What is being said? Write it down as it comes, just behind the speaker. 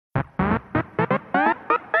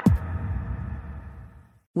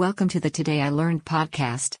Welcome to the Today I Learned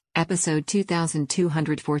podcast, episode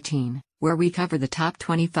 2214, where we cover the top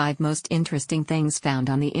 25 most interesting things found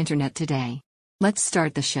on the internet today. Let's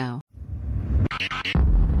start the show.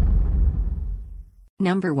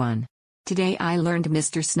 Number 1. Today I learned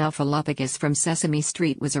Mr. Snuffleupagus from Sesame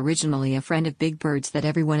Street was originally a friend of Big Bird's that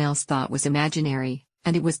everyone else thought was imaginary,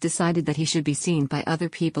 and it was decided that he should be seen by other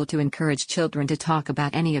people to encourage children to talk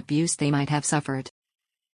about any abuse they might have suffered.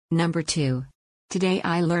 Number 2. Today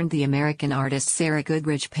I learned the American artist Sarah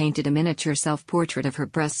Goodridge painted a miniature self-portrait of her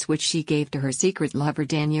breasts which she gave to her secret lover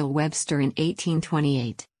Daniel Webster in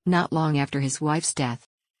 1828, not long after his wife's death.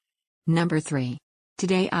 Number 3.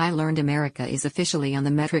 Today I learned America is officially on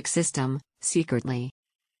the metric system, secretly.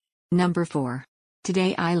 Number 4.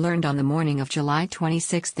 Today I learned on the morning of July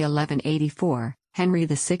 26, 1184, Henry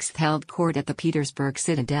VI held court at the Petersburg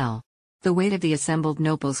Citadel. The weight of the assembled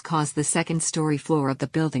nobles caused the second-story floor of the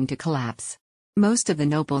building to collapse. Most of the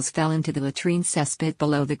nobles fell into the latrine cesspit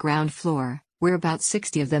below the ground floor, where about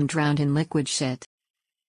 60 of them drowned in liquid shit.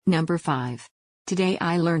 Number 5. Today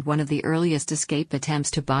I learned one of the earliest escape attempts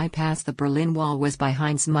to bypass the Berlin Wall was by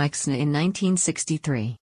Heinz Meixner in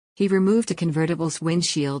 1963. He removed a convertible's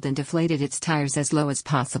windshield and deflated its tires as low as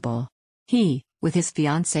possible. He, with his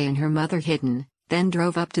fiancée and her mother hidden, then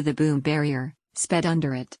drove up to the boom barrier, sped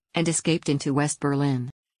under it, and escaped into West Berlin.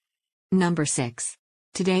 Number 6.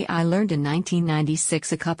 Today I learned in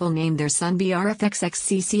 1996 a couple named their son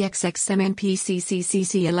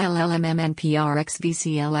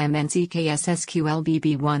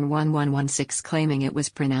BRFXXCCXXMNPCCCCLLMMNPRXVCLMNCKSSQLBB11116 claiming it was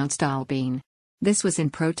pronounced Albine. This was in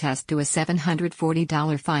protest to a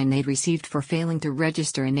 $740 fine they'd received for failing to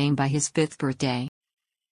register a name by his 5th birthday.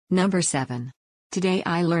 Number 7. Today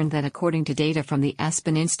I learned that according to data from the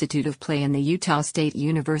Aspen Institute of Play and the Utah State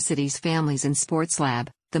University's Families and Sports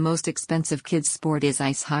Lab, the most expensive kids' sport is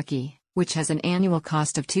ice hockey, which has an annual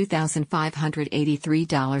cost of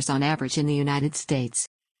 $2,583 on average in the United States.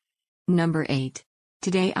 Number 8.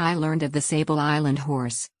 Today I learned of the Sable Island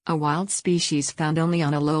horse, a wild species found only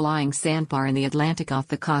on a low-lying sandbar in the Atlantic off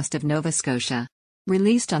the coast of Nova Scotia.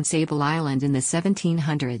 Released on Sable Island in the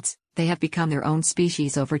 1700s, they have become their own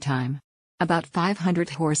species over time. About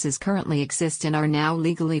 500 horses currently exist and are now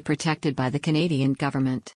legally protected by the Canadian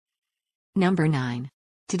government. Number 9.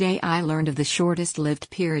 Today I learned of the shortest-lived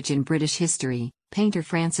peerage in British history. Painter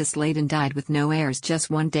Francis Leyden died with no heirs just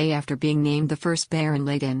one day after being named the first Baron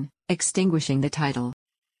Leyden, extinguishing the title.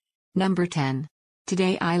 Number 10.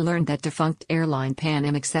 Today I learned that defunct airline Pan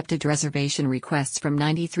Am accepted reservation requests from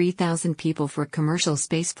 93,000 people for commercial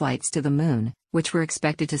space flights to the moon, which were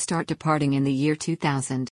expected to start departing in the year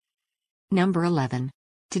 2000. Number 11.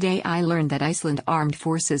 Today I learned that Iceland Armed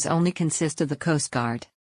Forces only consist of the Coast Guard.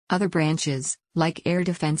 Other branches, like air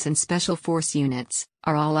defense and special force units,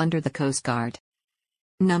 are all under the Coast Guard.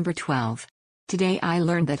 Number 12. Today I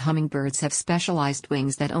learned that hummingbirds have specialized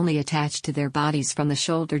wings that only attach to their bodies from the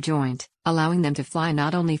shoulder joint, allowing them to fly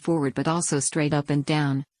not only forward but also straight up and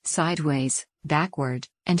down, sideways, backward,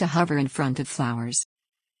 and to hover in front of flowers.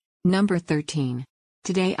 Number 13.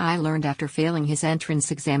 Today I learned after failing his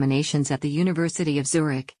entrance examinations at the University of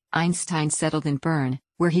Zurich, Einstein settled in Bern,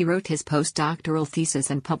 where he wrote his postdoctoral thesis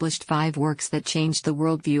and published 5 works that changed the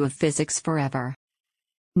worldview of physics forever.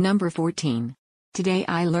 Number 14. Today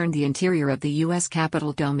I learned the interior of the U.S.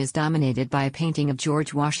 Capitol dome is dominated by a painting of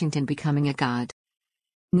George Washington becoming a god.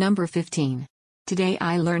 Number 15. Today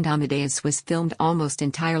I learned Amadeus was filmed almost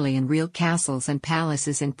entirely in real castles and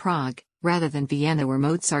palaces in Prague, rather than Vienna where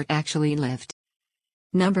Mozart actually lived.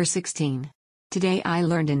 Number 16. Today I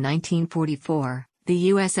learned in 1944, the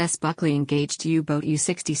USS Buckley engaged U-boat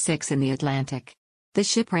U-66 in the Atlantic. The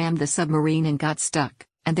ship rammed the submarine and got stuck,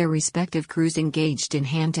 and their respective crews engaged in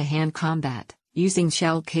hand-to-hand combat, using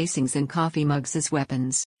shell casings and coffee mugs as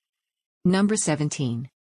weapons. Number 17.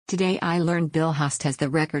 Today I learned Bill Haast has the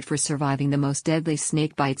record for surviving the most deadly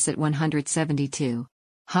snake bites at 172.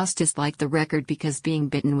 Haast disliked the record because being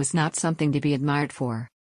bitten was not something to be admired for.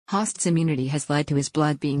 Haast's immunity has led to his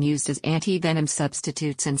blood being used as anti-venom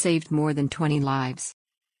substitutes and saved more than 20 lives.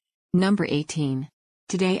 Number 18.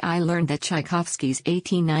 Today I learned that Tchaikovsky's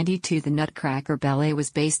 1892 The Nutcracker ballet was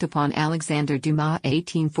based upon Alexander Dumas'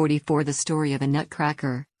 1844 The Story of a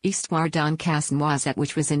Nutcracker, Histoire d'un Casse-Noisette,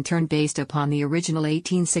 which was in turn based upon the original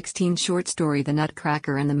 1816 short story The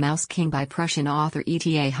Nutcracker and the Mouse King by Prussian author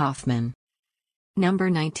E.T.A. Hoffmann. Number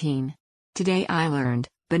 19. Today I learned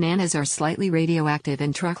bananas are slightly radioactive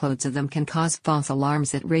and truckloads of them can cause false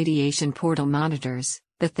alarms at radiation portal monitors,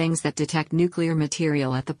 the things that detect nuclear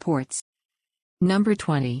material at the ports. Number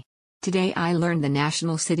 20. Today I learned the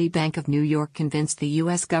National City Bank of New York convinced the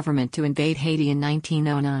U.S. government to invade Haiti in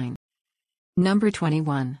 1909. Number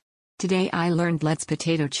 21. Today I learned Let's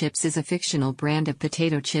Potato Chips is a fictional brand of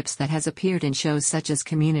potato chips that has appeared in shows such as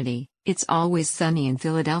Community, It's Always Sunny in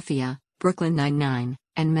Philadelphia, Brooklyn Nine-Nine,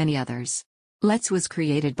 and many others. Let's was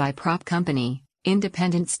created by Prop Company,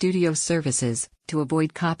 Independent Studio Services, to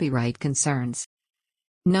avoid copyright concerns.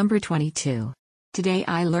 Number 22. Today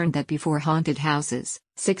I learned that before haunted houses,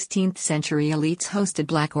 16th century elites hosted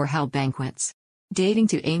black or hell banquets. Dating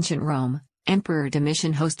to ancient Rome, Emperor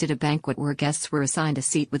Domitian hosted a banquet where guests were assigned a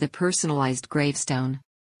seat with a personalized gravestone.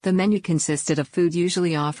 The menu consisted of food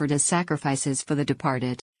usually offered as sacrifices for the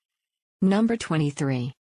departed. Number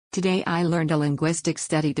 23. Today I learned a linguistic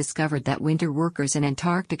study discovered that winter workers in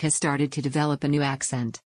Antarctica started to develop a new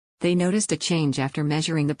accent. They noticed a change after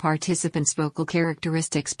measuring the participants' vocal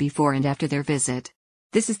characteristics before and after their visit.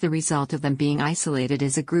 This is the result of them being isolated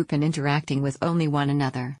as a group and interacting with only one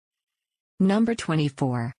another. Number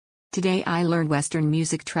 24. Today I learned Western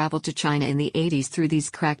music traveled to China in the 80s through these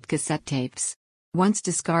cracked cassette tapes. Once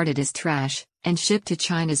discarded as trash, and shipped to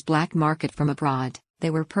China's black market from abroad, they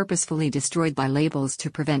were purposefully destroyed by labels to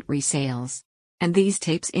prevent resales. And these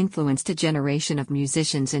tapes influenced a generation of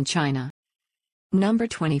musicians in China. Number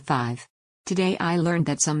 25. Today I learned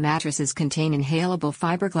that some mattresses contain inhalable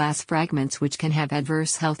fiberglass fragments which can have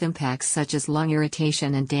adverse health impacts such as lung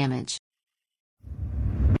irritation and damage.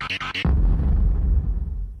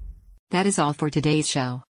 That is all for today's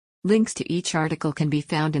show. Links to each article can be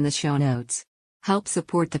found in the show notes. Help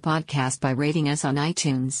support the podcast by rating us on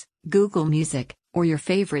iTunes, Google Music, or your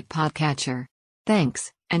favorite podcatcher.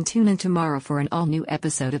 Thanks, and tune in tomorrow for an all-new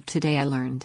episode of Today I Learned.